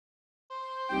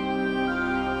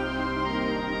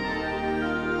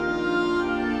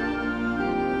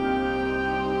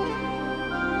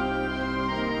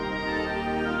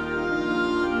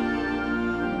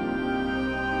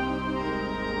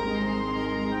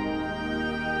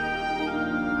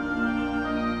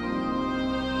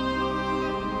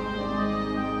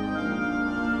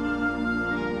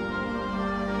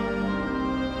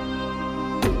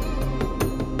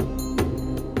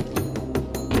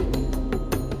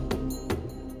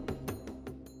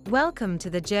Welcome to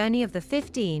the journey of the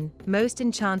 15 most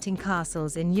enchanting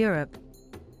castles in Europe.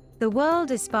 The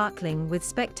world is sparkling with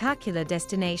spectacular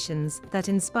destinations that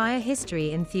inspire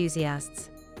history enthusiasts.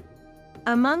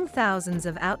 Among thousands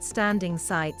of outstanding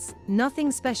sights, nothing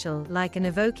special like an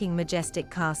evoking majestic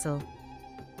castle.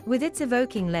 With its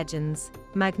evoking legends,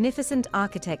 magnificent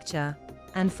architecture,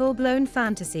 and full-blown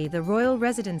fantasy, the royal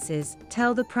residences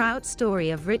tell the proud story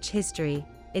of rich history,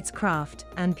 its craft,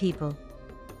 and people.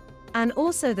 And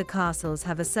also the castles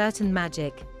have a certain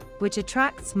magic, which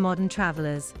attracts modern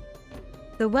travelers.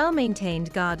 The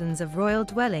well-maintained gardens of royal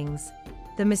dwellings,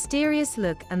 the mysterious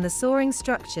look and the soaring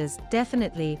structures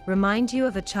definitely remind you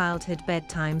of a childhood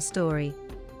bedtime story.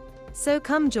 So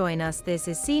come join us. This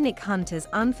is Scenic Hunter's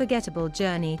unforgettable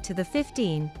journey to the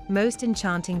 15 most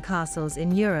enchanting castles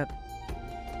in Europe.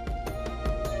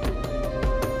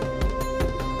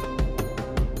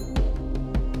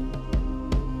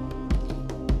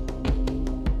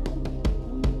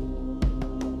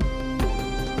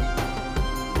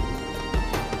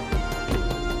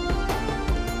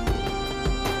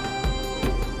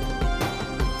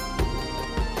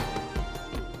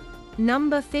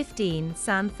 Number 15.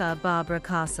 Santa Barbara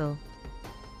Castle.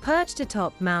 Perched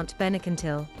atop Mount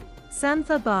Benecantil,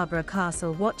 Santa Barbara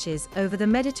Castle watches over the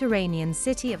Mediterranean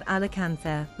city of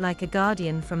Alicante like a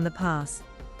guardian from the past.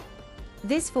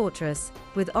 This fortress,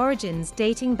 with origins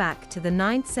dating back to the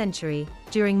 9th century,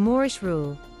 during Moorish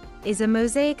rule, is a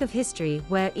mosaic of history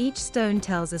where each stone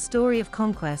tells a story of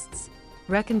conquests,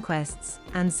 reconquests,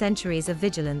 and centuries of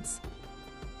vigilance.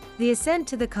 The ascent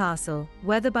to the castle,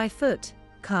 whether by foot,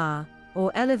 car,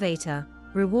 or elevator,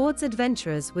 rewards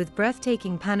adventurers with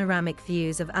breathtaking panoramic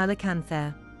views of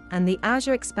Alicante and the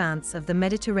azure expanse of the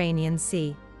Mediterranean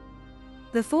Sea.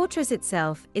 The fortress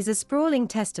itself is a sprawling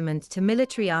testament to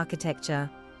military architecture,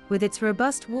 with its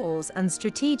robust walls and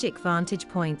strategic vantage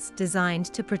points designed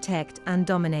to protect and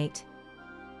dominate.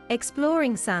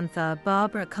 Exploring Santa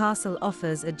Barbara Castle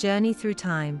offers a journey through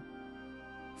time.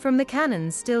 From the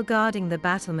cannons still guarding the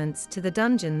battlements to the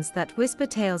dungeons that whisper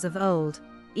tales of old,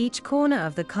 each corner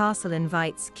of the castle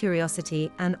invites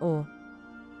curiosity and awe.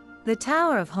 The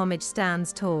Tower of Homage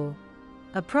stands tall,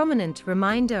 a prominent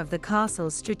reminder of the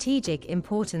castle's strategic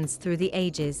importance through the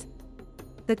ages.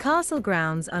 The castle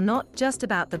grounds are not just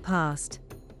about the past,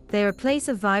 they're a place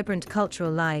of vibrant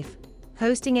cultural life,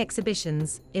 hosting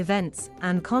exhibitions, events,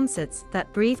 and concerts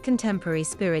that breathe contemporary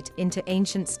spirit into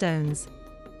ancient stones.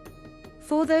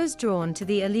 For those drawn to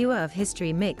the allure of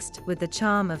history mixed with the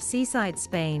charm of seaside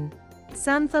Spain,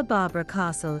 Santa Barbara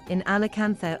Castle in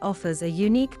Alicante offers a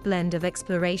unique blend of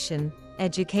exploration,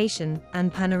 education,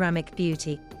 and panoramic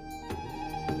beauty.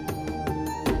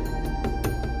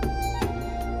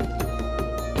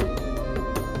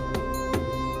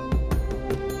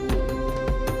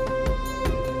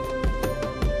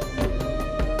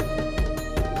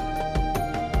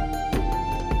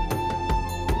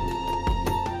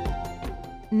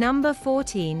 Number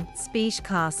 14. Spiš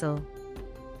Castle.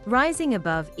 Rising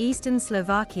above eastern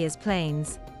Slovakia's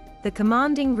plains, the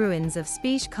commanding ruins of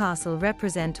Spiš Castle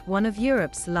represent one of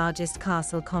Europe's largest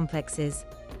castle complexes.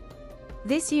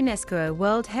 This UNESCO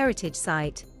World Heritage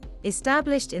Site,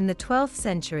 established in the 12th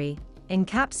century,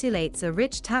 encapsulates a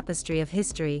rich tapestry of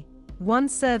history,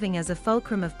 once serving as a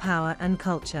fulcrum of power and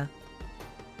culture.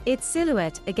 Its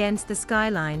silhouette against the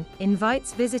skyline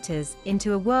invites visitors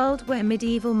into a world where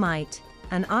medieval might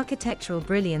and architectural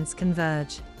brilliance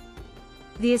converge.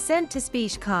 The ascent to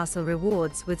Spiš Castle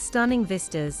rewards with stunning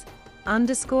vistas,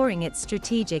 underscoring its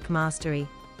strategic mastery.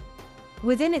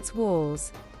 Within its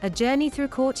walls, a journey through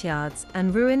courtyards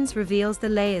and ruins reveals the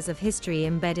layers of history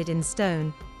embedded in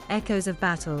stone, echoes of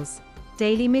battles,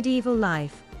 daily medieval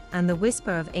life, and the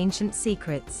whisper of ancient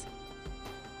secrets.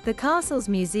 The castle's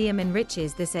museum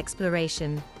enriches this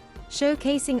exploration,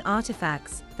 showcasing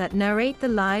artifacts that narrate the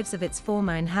lives of its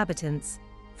former inhabitants,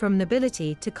 from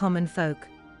nobility to common folk.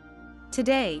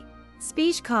 Today,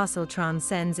 Spiš Castle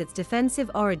transcends its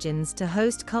defensive origins to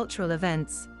host cultural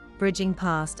events, bridging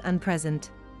past and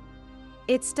present.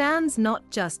 It stands not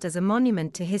just as a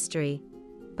monument to history,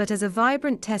 but as a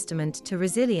vibrant testament to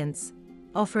resilience,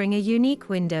 offering a unique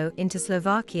window into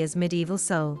Slovakia's medieval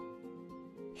soul.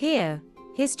 Here,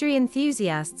 history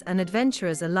enthusiasts and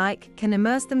adventurers alike can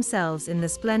immerse themselves in the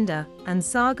splendor and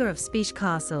saga of Spiš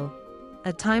Castle,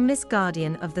 a timeless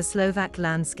guardian of the Slovak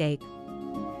landscape.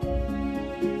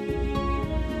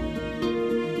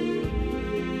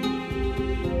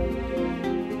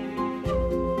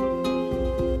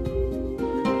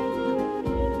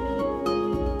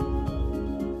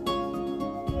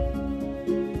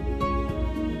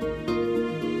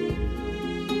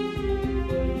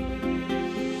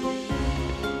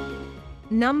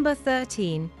 Number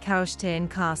 13, Karlštejn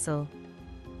Castle.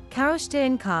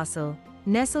 Karlštejn Castle,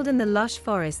 nestled in the lush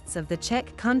forests of the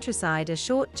Czech countryside a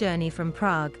short journey from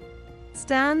Prague,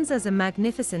 stands as a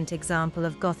magnificent example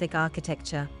of Gothic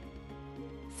architecture.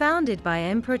 Founded by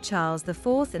Emperor Charles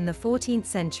IV in the 14th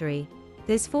century,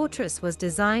 this fortress was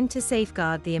designed to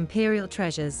safeguard the imperial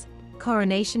treasures,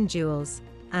 coronation jewels,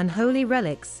 and holy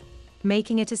relics,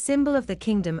 making it a symbol of the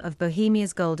Kingdom of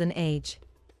Bohemia's golden age.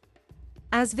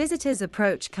 As visitors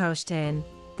approach Karlštejn,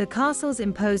 the castle's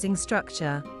imposing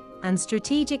structure and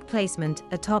strategic placement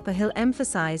atop a hill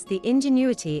emphasize the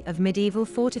ingenuity of medieval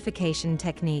fortification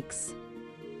techniques.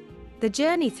 The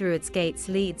journey through its gates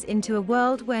leads into a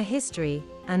world where history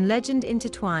and legend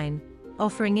intertwine,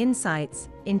 offering insights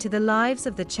into the lives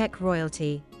of the Czech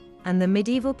royalty and the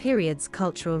medieval period's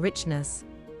cultural richness.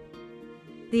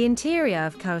 The interior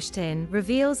of Karlštejn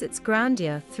reveals its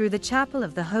grandeur through the Chapel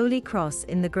of the Holy Cross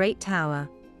in the Great Tower,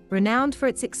 renowned for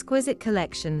its exquisite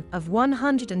collection of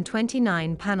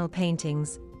 129 panel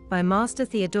paintings by Master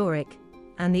Theodoric,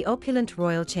 and the opulent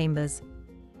royal chambers.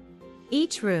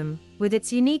 Each room, with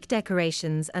its unique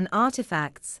decorations and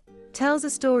artifacts, tells a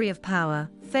story of power,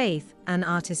 faith, and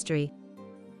artistry.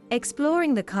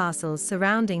 Exploring the castle's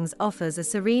surroundings offers a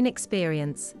serene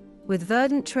experience, with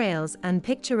verdant trails and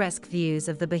picturesque views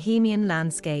of the Bohemian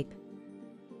landscape.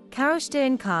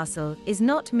 Karlštejn Castle is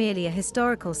not merely a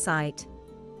historical site,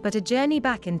 but a journey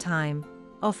back in time,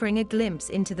 offering a glimpse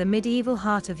into the medieval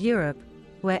heart of Europe,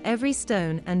 where every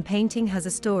stone and painting has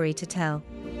a story to tell.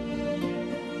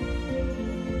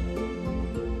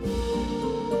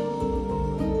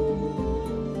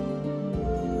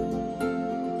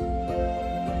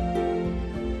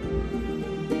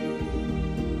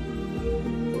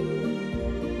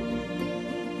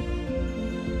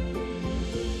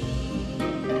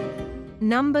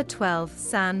 Number 12,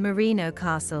 San Marino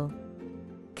Castle.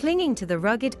 Clinging to the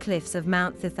rugged cliffs of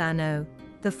Mount Tithano,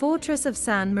 the fortress of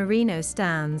San Marino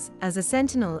stands as a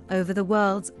sentinel over the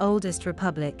world's oldest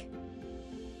republic.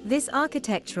 This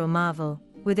architectural marvel,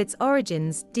 with its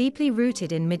origins deeply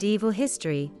rooted in medieval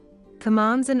history,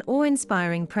 commands an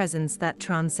awe-inspiring presence that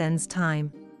transcends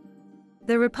time.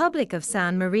 The Republic of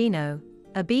San Marino,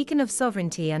 a beacon of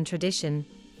sovereignty and tradition,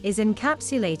 is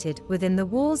encapsulated within the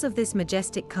walls of this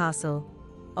majestic castle,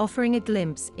 offering a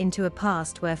glimpse into a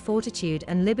past where fortitude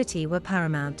and liberty were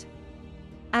paramount.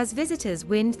 As visitors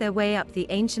wind their way up the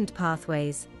ancient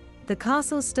pathways, the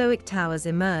castle's stoic towers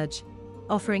emerge,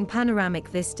 offering panoramic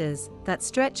vistas that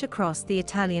stretch across the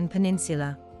Italian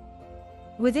peninsula.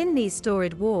 Within these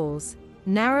storied walls,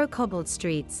 narrow cobbled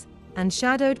streets and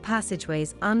shadowed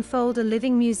passageways unfold a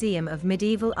living museum of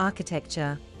medieval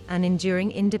architecture and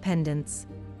enduring independence.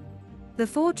 The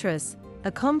fortress,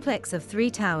 a complex of three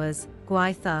towers,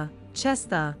 Gwaithar,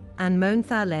 Chesthar, and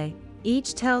Monthale,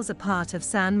 each tells a part of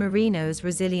San Marino's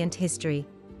resilient history.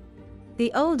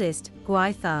 The oldest,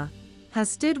 Gwaithar, has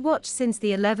stood watch since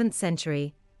the 11th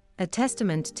century, a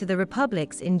testament to the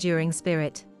Republic's enduring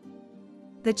spirit.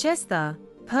 The Chesthar,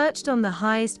 perched on the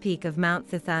highest peak of Mount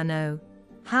Tithano,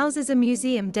 houses a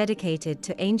museum dedicated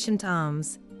to ancient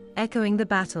arms, echoing the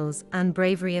battles and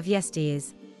bravery of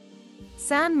yesteryears.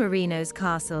 San Marino's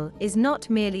castle is not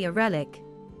merely a relic,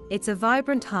 it's a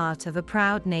vibrant heart of a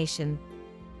proud nation.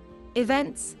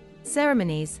 Events,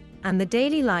 ceremonies, and the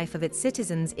daily life of its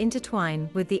citizens intertwine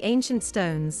with the ancient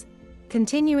stones,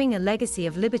 continuing a legacy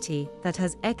of liberty that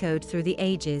has echoed through the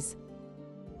ages.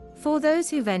 For those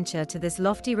who venture to this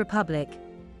lofty republic,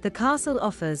 the castle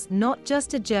offers not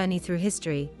just a journey through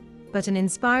history, but an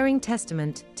inspiring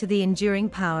testament to the enduring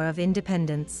power of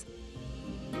independence.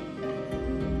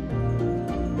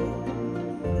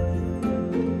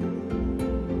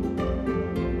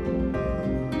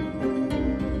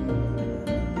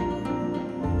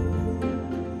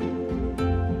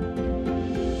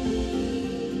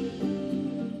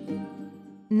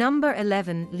 Number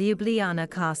 11, Ljubljana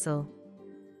Castle.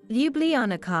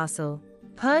 Ljubljana Castle,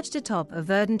 perched atop a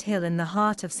verdant hill in the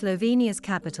heart of Slovenia's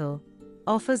capital,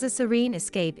 offers a serene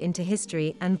escape into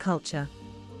history and culture.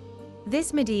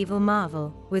 This medieval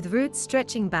marvel, with roots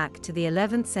stretching back to the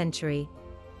 11th century,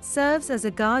 serves as a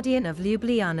guardian of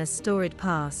Ljubljana's storied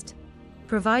past,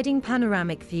 providing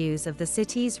panoramic views of the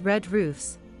city's red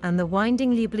roofs and the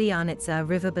winding Ljubljanica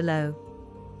river below.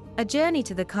 A journey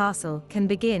to the castle can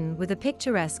begin with a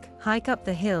picturesque hike up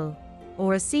the hill,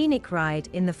 or a scenic ride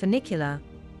in the funicular,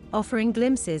 offering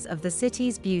glimpses of the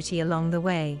city's beauty along the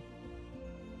way.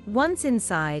 Once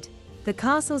inside, the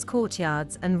castle's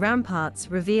courtyards and ramparts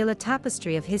reveal a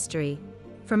tapestry of history,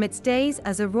 from its days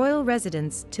as a royal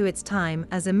residence to its time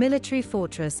as a military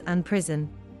fortress and prison.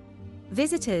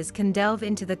 Visitors can delve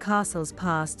into the castle's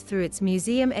past through its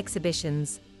museum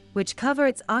exhibitions, which cover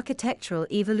its architectural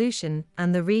evolution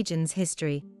and the region's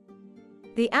history.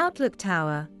 The Outlook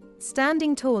Tower,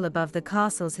 standing tall above the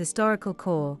castle's historical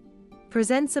core,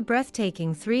 presents a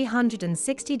breathtaking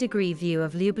 360-degree view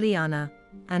of Ljubljana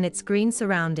and its green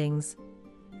surroundings,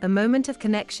 a moment of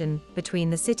connection between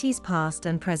the city's past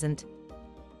and present.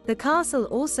 The castle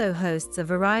also hosts a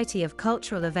variety of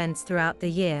cultural events throughout the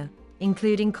year,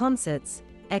 including concerts,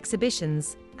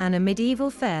 exhibitions, and a medieval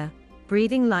fair,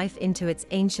 breathing life into its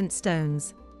ancient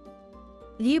stones.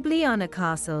 Ljubljana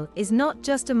Castle is not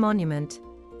just a monument,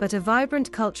 but a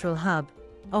vibrant cultural hub,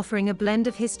 offering a blend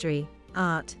of history,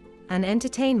 art, and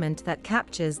entertainment that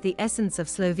captures the essence of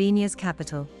Slovenia's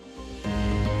capital.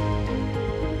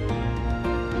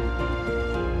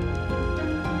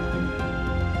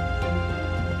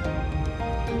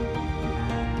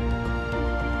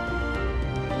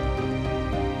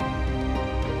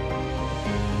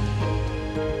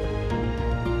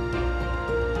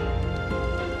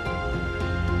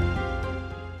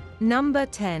 Number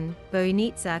 10.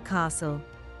 Bojnica Castle.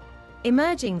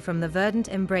 Emerging from the verdant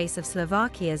embrace of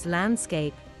Slovakia's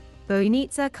landscape,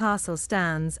 Bojnica Castle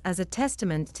stands as a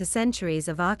testament to centuries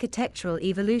of architectural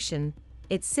evolution,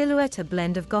 its silhouette a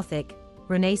blend of Gothic,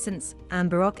 Renaissance, and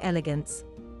Baroque elegance.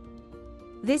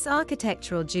 This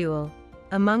architectural jewel,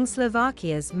 among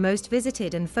Slovakia's most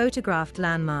visited and photographed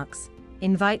landmarks,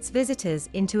 invites visitors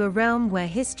into a realm where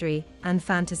history and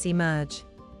fantasy merge.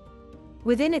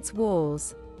 Within its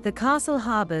walls, the castle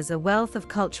harbors a wealth of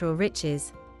cultural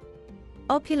riches.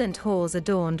 Opulent halls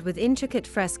adorned with intricate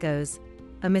frescoes,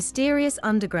 a mysterious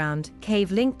underground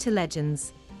cave linked to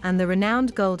legends, and the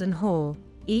renowned Golden Hall,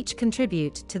 each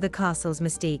contribute to the castle's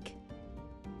mystique.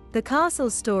 The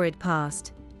castle's storied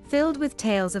past, filled with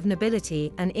tales of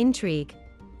nobility and intrigue,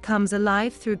 comes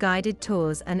alive through guided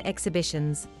tours and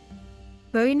exhibitions.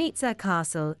 Bojnica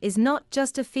Castle is not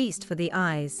just a feast for the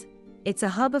eyes, it's a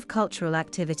hub of cultural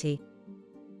activity.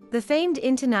 The famed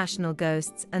International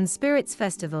Ghosts and Spirits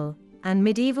Festival and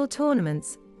medieval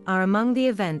tournaments are among the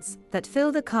events that fill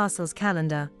the castle's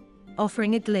calendar,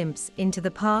 offering a glimpse into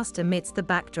the past amidst the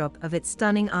backdrop of its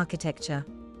stunning architecture.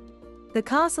 The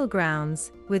castle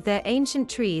grounds, with their ancient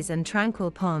trees and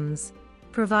tranquil ponds,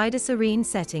 provide a serene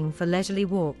setting for leisurely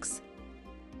walks.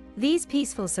 These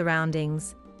peaceful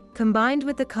surroundings, combined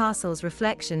with the castle's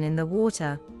reflection in the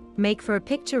water, make for a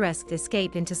picturesque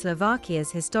escape into Slovakia's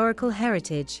historical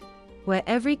heritage, where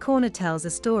every corner tells a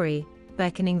story,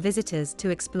 beckoning visitors to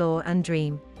explore and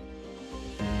dream.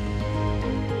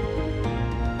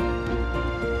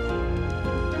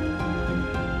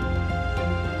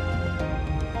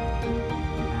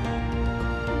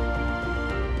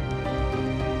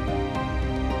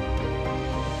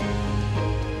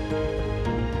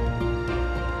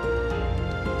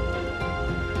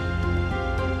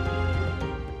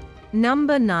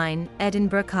 Number 9.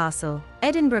 Edinburgh Castle.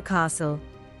 Edinburgh Castle,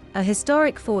 a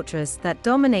historic fortress that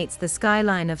dominates the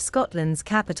skyline of Scotland's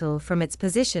capital from its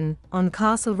position on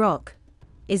Castle Rock,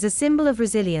 is a symbol of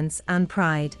resilience and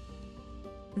pride.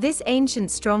 This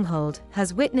ancient stronghold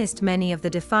has witnessed many of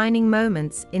the defining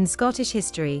moments in Scottish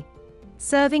history,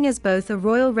 serving as both a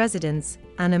royal residence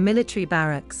and a military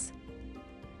barracks.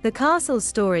 The castle's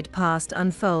storied past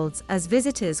unfolds as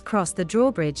visitors cross the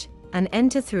drawbridge and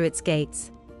enter through its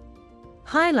gates.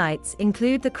 Highlights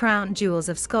include the crown jewels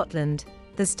of Scotland,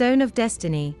 the Stone of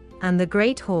Destiny, and the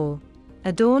Great Hall,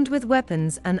 adorned with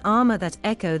weapons and armor that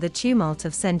echo the tumult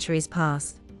of centuries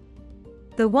past.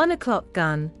 The 1 o'clock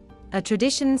gun, a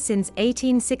tradition since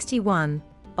 1861,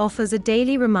 offers a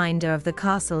daily reminder of the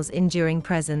castle's enduring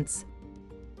presence.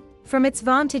 From its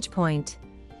vantage point,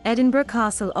 Edinburgh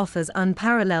Castle offers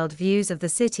unparalleled views of the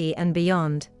city and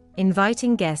beyond,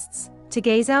 inviting guests to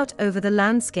gaze out over the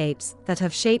landscapes that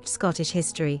have shaped Scottish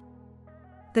history.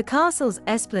 The castle's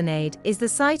esplanade is the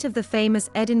site of the famous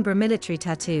Edinburgh Military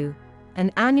Tattoo,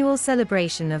 an annual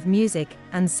celebration of music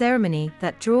and ceremony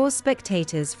that draws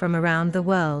spectators from around the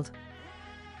world.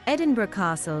 Edinburgh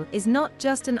Castle is not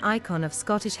just an icon of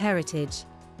Scottish heritage,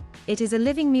 it is a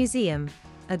living museum,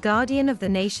 a guardian of the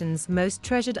nation's most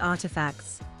treasured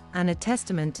artifacts, and a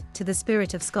testament to the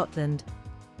spirit of Scotland.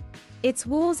 Its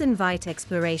walls invite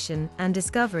exploration and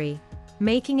discovery,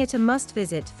 making it a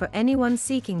must-visit for anyone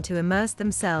seeking to immerse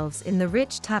themselves in the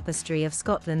rich tapestry of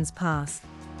Scotland's past.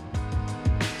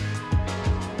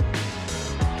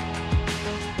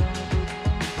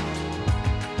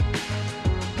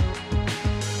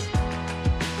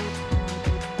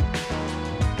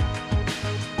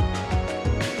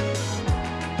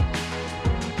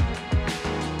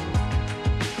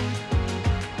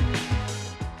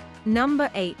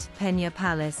 Number 8. Peña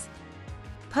Palace.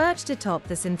 Perched atop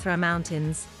the Sinthra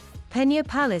Mountains, Peña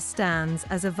Palace stands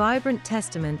as a vibrant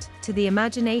testament to the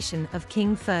imagination of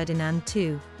King Ferdinand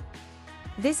II.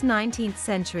 This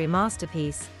 19th-century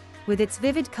masterpiece, with its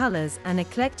vivid colors and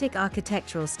eclectic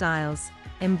architectural styles,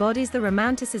 embodies the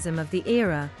romanticism of the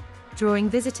era, drawing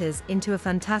visitors into a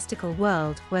fantastical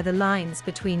world where the lines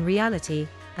between reality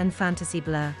and fantasy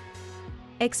blur.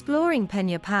 Exploring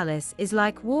Peña Palace is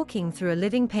like walking through a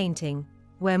living painting,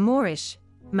 where Moorish,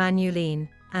 Manueline,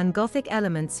 and Gothic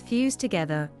elements fuse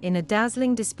together in a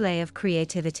dazzling display of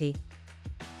creativity.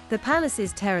 The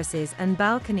palace's terraces and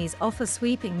balconies offer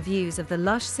sweeping views of the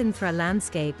lush Sinthra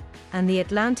landscape and the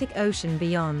Atlantic Ocean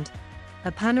beyond,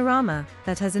 a panorama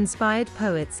that has inspired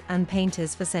poets and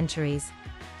painters for centuries.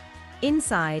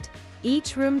 Inside,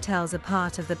 each room tells a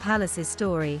part of the palace's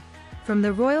story, from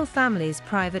the royal family's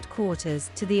private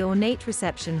quarters to the ornate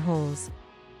reception halls.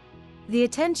 The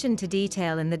attention to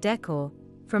detail in the decor,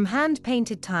 from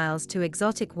hand-painted tiles to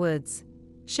exotic woods,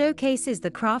 showcases the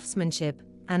craftsmanship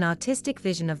and artistic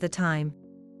vision of the time.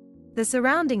 The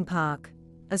surrounding park,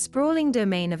 a sprawling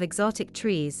domain of exotic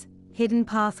trees, hidden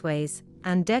pathways,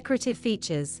 and decorative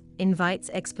features, invites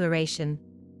exploration.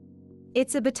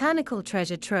 It's a botanical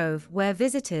treasure trove where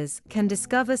visitors can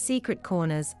discover secret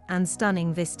corners and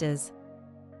stunning vistas.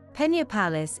 Peña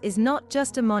Palace is not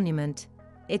just a monument,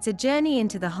 it's a journey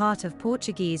into the heart of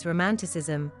Portuguese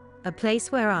Romanticism, a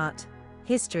place where art,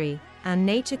 history, and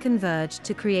nature converge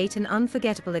to create an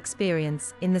unforgettable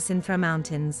experience in the Sinthra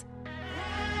Mountains.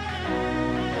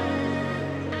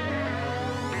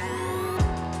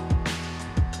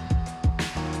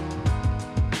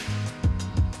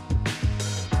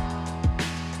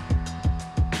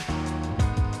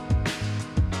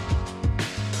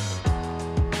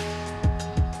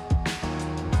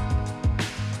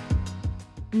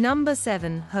 Number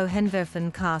 7.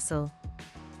 Hohenwerfen Castle.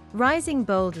 Rising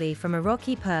boldly from a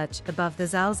rocky perch above the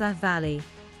Salzach Valley,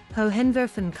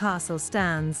 Hohenwerfen Castle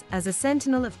stands as a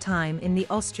sentinel of time in the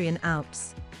Austrian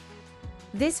Alps.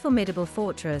 This formidable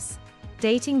fortress,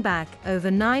 dating back over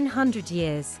 900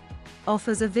 years,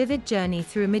 offers a vivid journey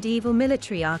through medieval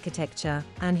military architecture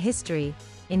and history,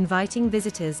 inviting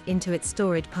visitors into its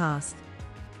storied past.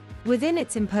 Within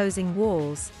its imposing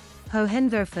walls,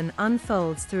 Hohenwerfen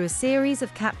unfolds through a series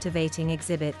of captivating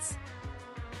exhibits.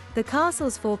 The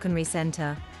castle's falconry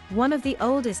center, one of the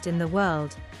oldest in the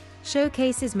world,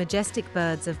 showcases majestic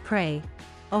birds of prey,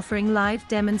 offering live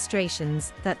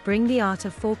demonstrations that bring the art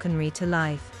of falconry to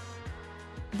life.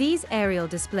 These aerial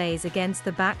displays against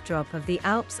the backdrop of the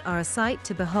Alps are a sight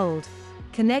to behold,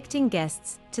 connecting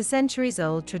guests to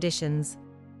centuries-old traditions.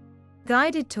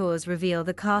 Guided tours reveal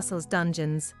the castle's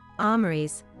dungeons,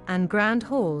 armories, and grand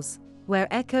halls, where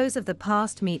echoes of the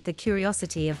past meet the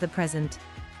curiosity of the present.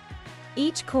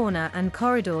 Each corner and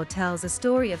corridor tells a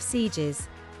story of sieges,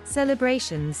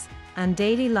 celebrations, and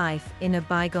daily life in a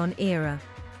bygone era.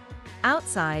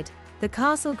 Outside, the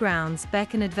castle grounds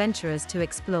beckon adventurers to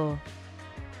explore.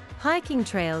 Hiking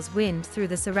trails wind through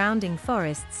the surrounding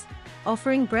forests,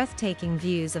 offering breathtaking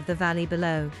views of the valley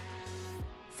below.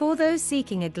 For those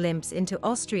seeking a glimpse into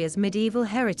Austria's medieval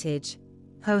heritage,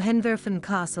 Hohenwerfen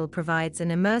Castle provides an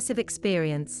immersive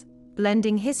experience,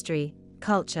 blending history,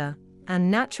 culture,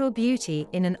 and natural beauty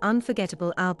in an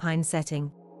unforgettable alpine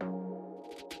setting.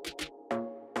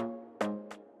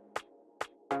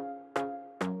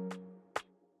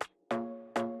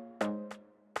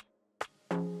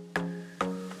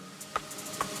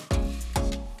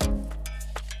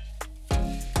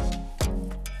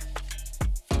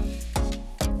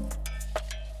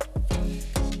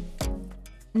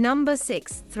 Number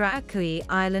 6. Thrakui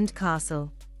Island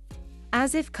Castle.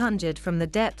 As if conjured from the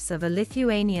depths of a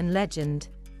Lithuanian legend,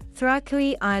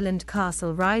 Thrakui Island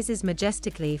Castle rises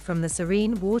majestically from the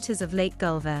serene waters of Lake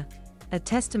Gulver, a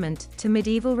testament to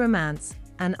medieval romance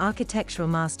and architectural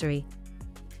mastery.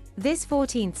 This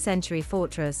 14th-century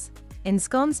fortress,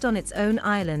 ensconced on its own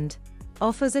island,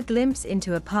 offers a glimpse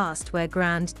into a past where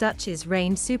grand duchies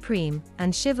reigned supreme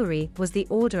and chivalry was the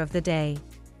order of the day.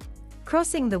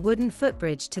 Crossing the wooden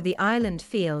footbridge to the island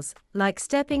feels like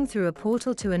stepping through a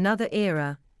portal to another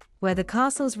era, where the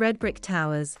castle's red brick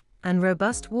towers and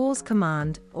robust walls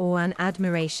command awe and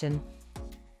admiration.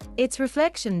 Its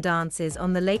reflection dances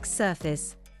on the lake's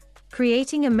surface,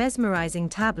 creating a mesmerizing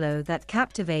tableau that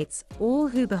captivates all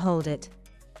who behold it.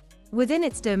 Within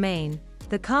its domain,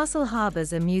 the castle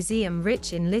harbors a museum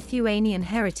rich in Lithuanian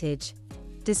heritage,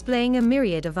 displaying a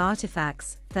myriad of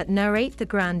artifacts that narrate the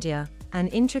grandeur and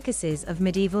intricacies of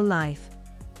medieval life.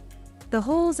 The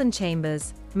halls and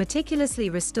chambers, meticulously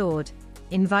restored,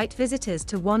 invite visitors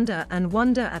to wander and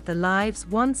wonder at the lives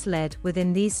once led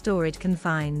within these storied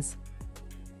confines.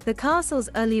 The castle's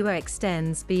allure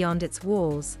extends beyond its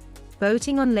walls.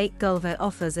 Boating on Lake Gulva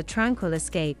offers a tranquil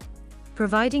escape,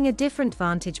 providing a different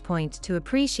vantage point to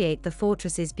appreciate the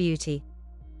fortress's beauty.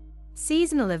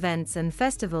 Seasonal events and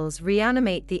festivals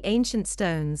reanimate the ancient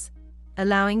stones,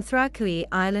 allowing Thrakui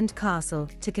Island Castle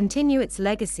to continue its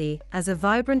legacy as a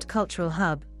vibrant cultural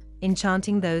hub,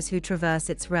 enchanting those who traverse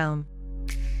its realm.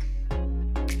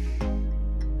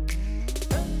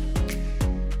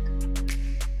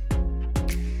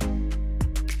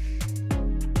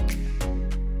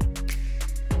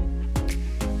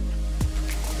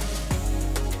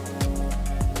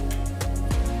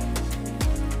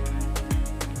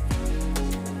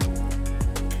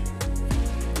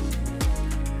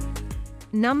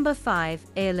 Number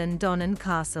 5. Donnan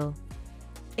Castle.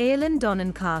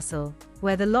 Donnan Castle,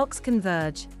 where the locks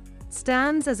converge,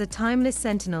 stands as a timeless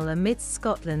sentinel amidst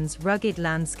Scotland's rugged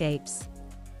landscapes.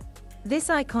 This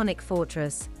iconic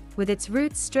fortress, with its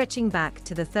roots stretching back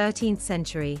to the 13th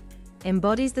century,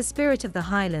 embodies the spirit of the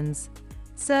Highlands,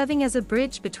 serving as a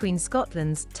bridge between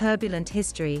Scotland's turbulent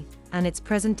history and its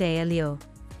present-day allure.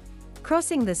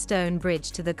 Crossing the stone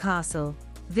bridge to the castle,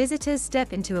 visitors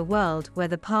step into a world where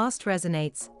the past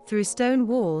resonates through stone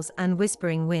walls and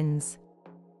whispering winds.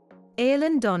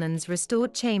 Donnan's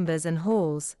restored chambers and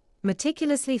halls,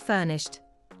 meticulously furnished,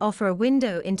 offer a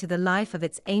window into the life of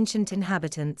its ancient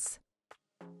inhabitants.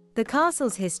 The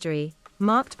castle's history,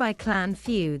 marked by clan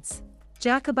feuds,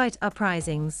 Jacobite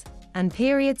uprisings, and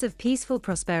periods of peaceful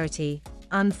prosperity,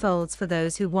 unfolds for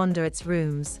those who wander its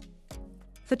rooms.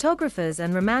 Photographers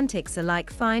and romantics alike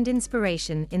find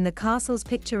inspiration in the castle's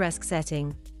picturesque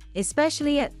setting,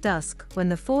 especially at dusk when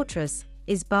the fortress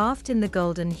is bathed in the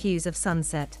golden hues of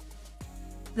sunset.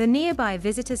 The nearby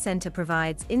visitor center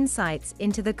provides insights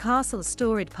into the castle's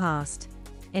storied past,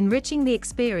 enriching the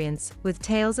experience with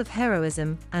tales of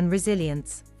heroism and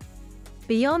resilience.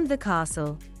 Beyond the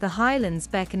castle, the Highlands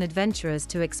beckon adventurers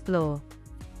to explore.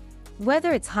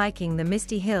 Whether it's hiking the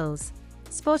misty hills,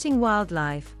 spotting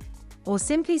wildlife, or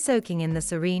simply soaking in the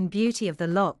serene beauty of the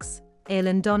lochs,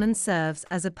 Donnan serves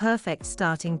as a perfect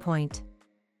starting point.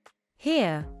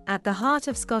 Here, at the heart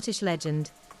of Scottish legend,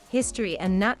 history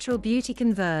and natural beauty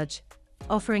converge,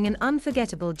 offering an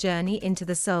unforgettable journey into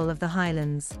the soul of the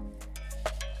Highlands.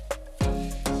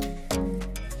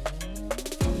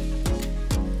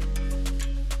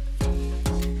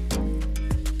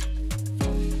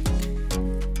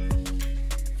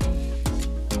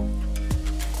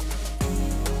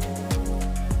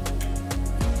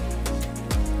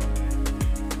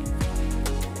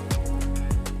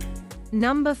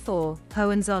 Number 4.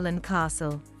 Hohenzollern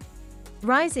Castle.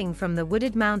 Rising from the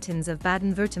wooded mountains of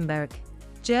Baden-Württemberg,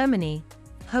 Germany,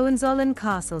 Hohenzollern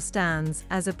Castle stands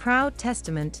as a proud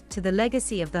testament to the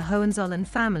legacy of the Hohenzollern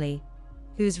family,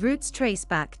 whose roots trace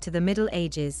back to the Middle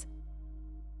Ages.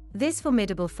 This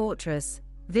formidable fortress,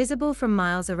 visible from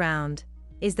miles around,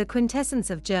 is the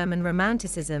quintessence of German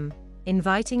Romanticism,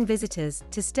 inviting visitors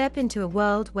to step into a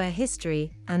world where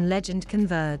history and legend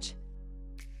converge.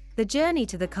 The journey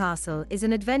to the castle is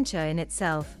an adventure in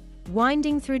itself,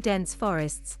 winding through dense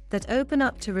forests that open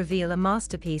up to reveal a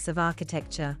masterpiece of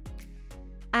architecture.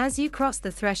 As you cross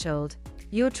the threshold,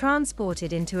 you're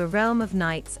transported into a realm of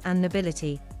knights and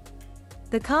nobility.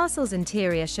 The castle's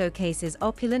interior showcases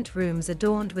opulent rooms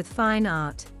adorned with fine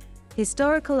art,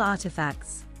 historical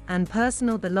artifacts, and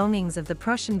personal belongings of the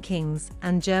Prussian kings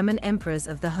and German emperors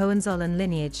of the Hohenzollern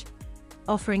lineage,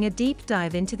 offering a deep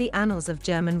dive into the annals of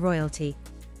German royalty.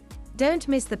 Don't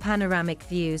miss the panoramic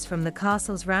views from the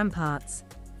castle's ramparts,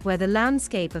 where the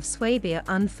landscape of Swabia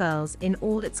unfurls in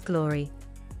all its glory.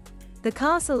 The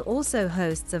castle also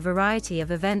hosts a variety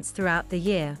of events throughout the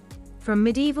year, from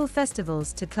medieval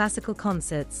festivals to classical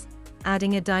concerts,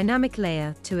 adding a dynamic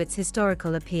layer to its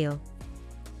historical appeal.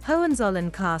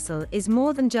 Hohenzollern Castle is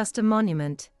more than just a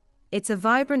monument, it's a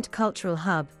vibrant cultural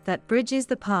hub that bridges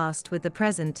the past with the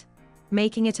present,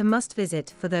 making it a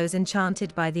must-visit for those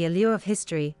enchanted by the allure of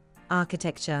history,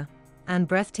 architecture, and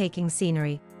breathtaking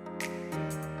scenery.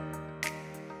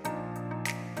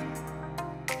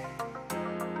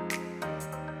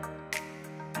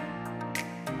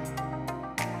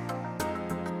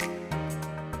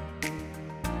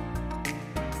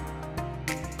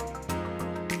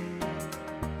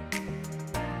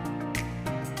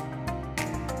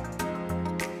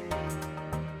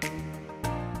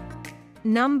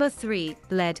 Number 3.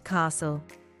 Bled Castle.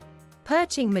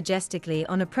 Perching majestically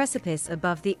on a precipice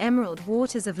above the emerald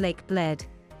waters of Lake Bled,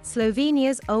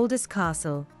 Slovenia's oldest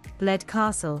castle, Bled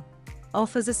Castle,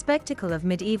 offers a spectacle of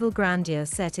medieval grandeur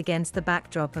set against the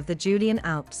backdrop of the Julian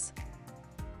Alps.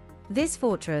 This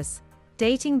fortress,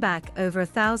 dating back over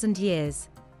 1,000 years,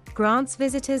 grants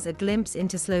visitors a glimpse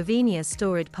into Slovenia's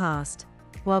storied past,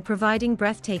 while providing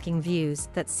breathtaking views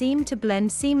that seem to blend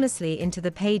seamlessly into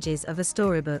the pages of a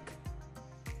storybook.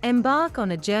 Embark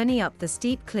on a journey up the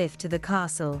steep cliff to the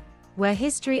castle, where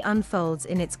history unfolds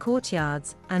in its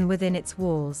courtyards and within its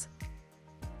walls.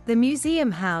 The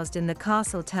museum housed in the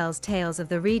castle tells tales of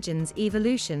the region's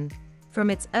evolution, from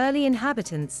its early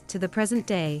inhabitants to the present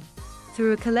day,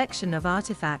 through a collection of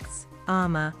artifacts,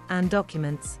 armor, and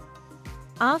documents.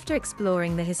 After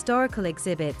exploring the historical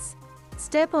exhibits,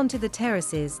 step onto the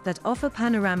terraces that offer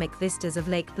panoramic vistas of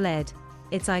Lake Bled,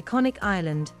 its iconic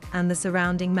island, and the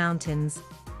surrounding mountains.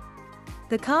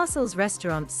 The castle's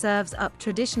restaurant serves up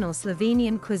traditional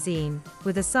Slovenian cuisine,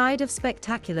 with a side of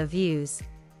spectacular views,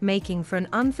 making for an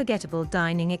unforgettable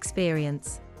dining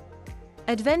experience.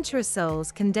 Adventurous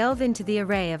souls can delve into the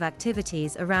array of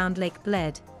activities around Lake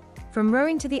Bled, from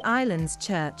rowing to the island's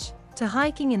church, to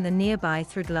hiking in the nearby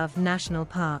Triglav National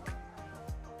Park.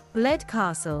 Bled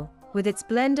Castle, with its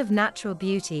blend of natural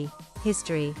beauty,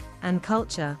 history, and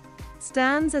culture,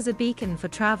 stands as a beacon for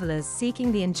travelers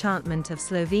seeking the enchantment of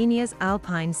Slovenia's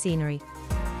alpine scenery.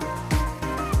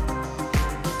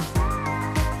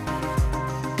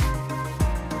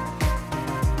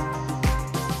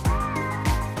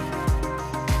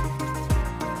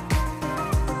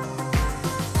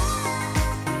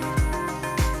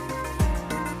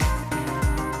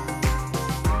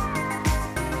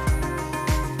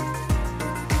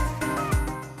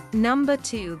 Number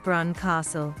 2. Brunn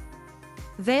Castle.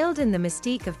 Veiled in the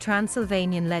mystique of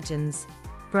Transylvanian legends,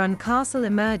 Brunn Castle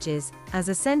emerges as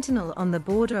a sentinel on the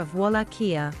border of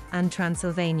Wallachia and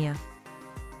Transylvania.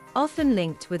 Often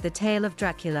linked with the tale of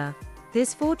Dracula,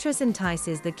 this fortress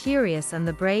entices the curious and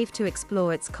the brave to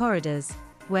explore its corridors,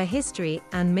 where history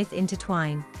and myth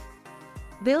intertwine.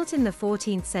 Built in the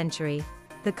 14th century,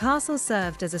 the castle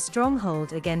served as a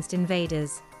stronghold against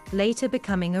invaders, later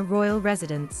becoming a royal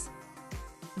residence.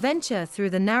 Venture through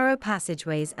the narrow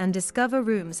passageways and discover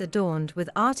rooms adorned with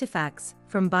artifacts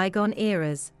from bygone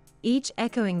eras, each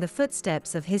echoing the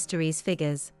footsteps of history's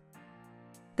figures.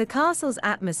 The castle's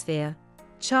atmosphere,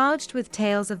 charged with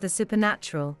tales of the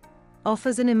supernatural,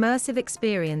 offers an immersive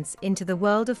experience into the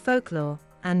world of folklore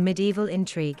and medieval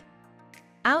intrigue.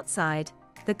 Outside,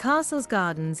 the castle's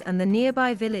gardens and the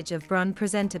nearby village of Brunn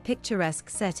present a picturesque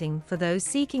setting for those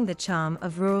seeking the charm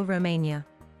of rural Romania.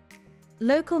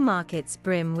 Local markets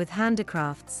brim with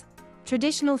handicrafts,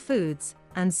 traditional foods,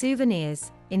 and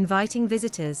souvenirs, inviting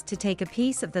visitors to take a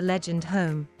piece of the legend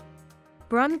home.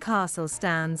 Brunn Castle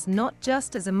stands not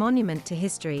just as a monument to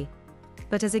history,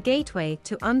 but as a gateway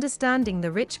to understanding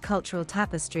the rich cultural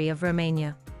tapestry of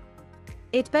Romania.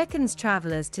 It beckons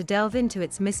travelers to delve into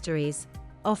its mysteries,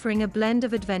 offering a blend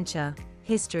of adventure,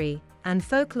 history, and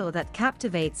folklore that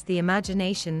captivates the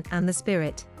imagination and the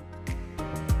spirit.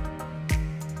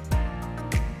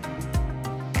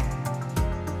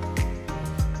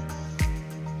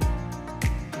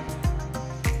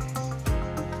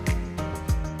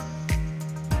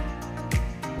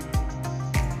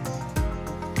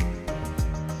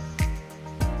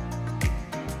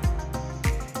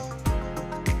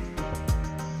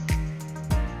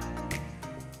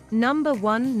 Number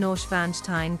 1.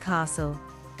 Neuschwanstein Castle.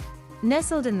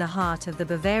 Nestled in the heart of the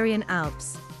Bavarian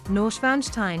Alps,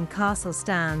 Neuschwanstein Castle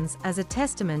stands as a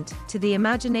testament to the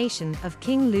imagination of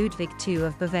King Ludwig II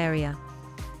of Bavaria.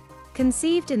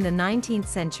 Conceived in the 19th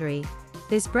century,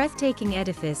 this breathtaking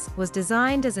edifice was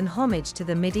designed as an homage to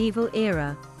the medieval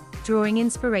era, drawing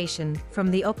inspiration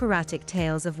from the operatic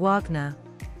tales of Wagner.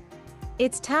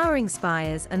 Its towering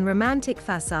spires and romantic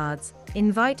facades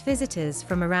invite visitors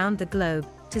from around the globe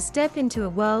to step into a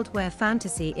world where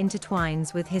fantasy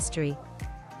intertwines with history.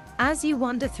 As you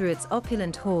wander through its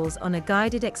opulent halls on a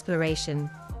guided exploration,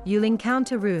 you'll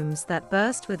encounter rooms that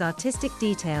burst with artistic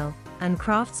detail and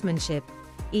craftsmanship,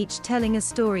 each telling a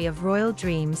story of royal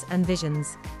dreams and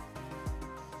visions.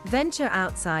 Venture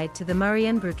outside to the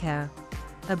Marienbrücke,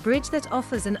 a bridge that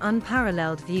offers an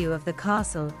unparalleled view of the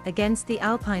castle against the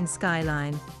Alpine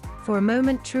skyline, for a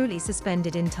moment truly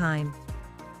suspended in time.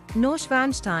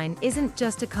 Neuschwanstein isn't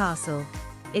just a castle,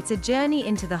 it's a journey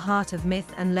into the heart of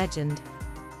myth and legend.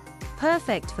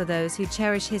 Perfect for those who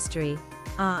cherish history,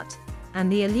 art,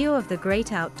 and the allure of the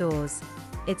great outdoors,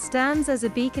 it stands as a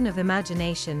beacon of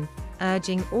imagination,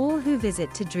 urging all who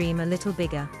visit to dream a little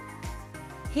bigger.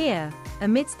 Here,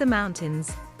 amidst the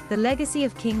mountains, the legacy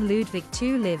of King Ludwig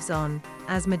II lives on,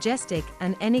 as majestic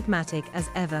and enigmatic as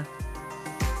ever.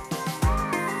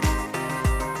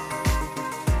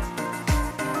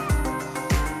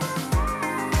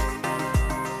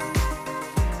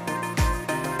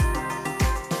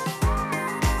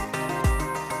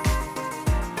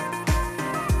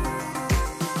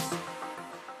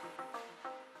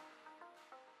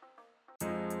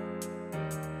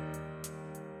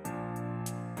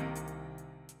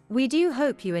 We do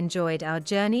hope you enjoyed our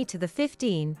journey to the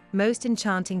 15 most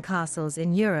enchanting castles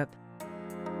in Europe.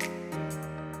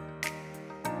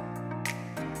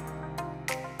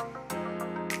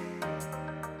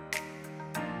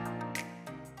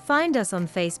 Find us on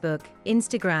Facebook,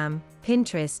 Instagram,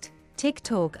 Pinterest,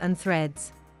 TikTok and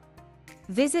Threads.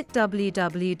 Visit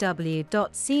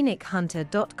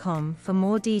www.scenichunter.com for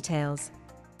more details.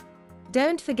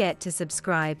 Don't forget to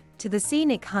subscribe to The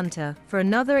Scenic Hunter for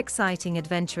another exciting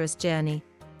adventurous journey.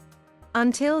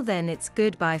 Until then, it's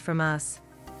goodbye from us.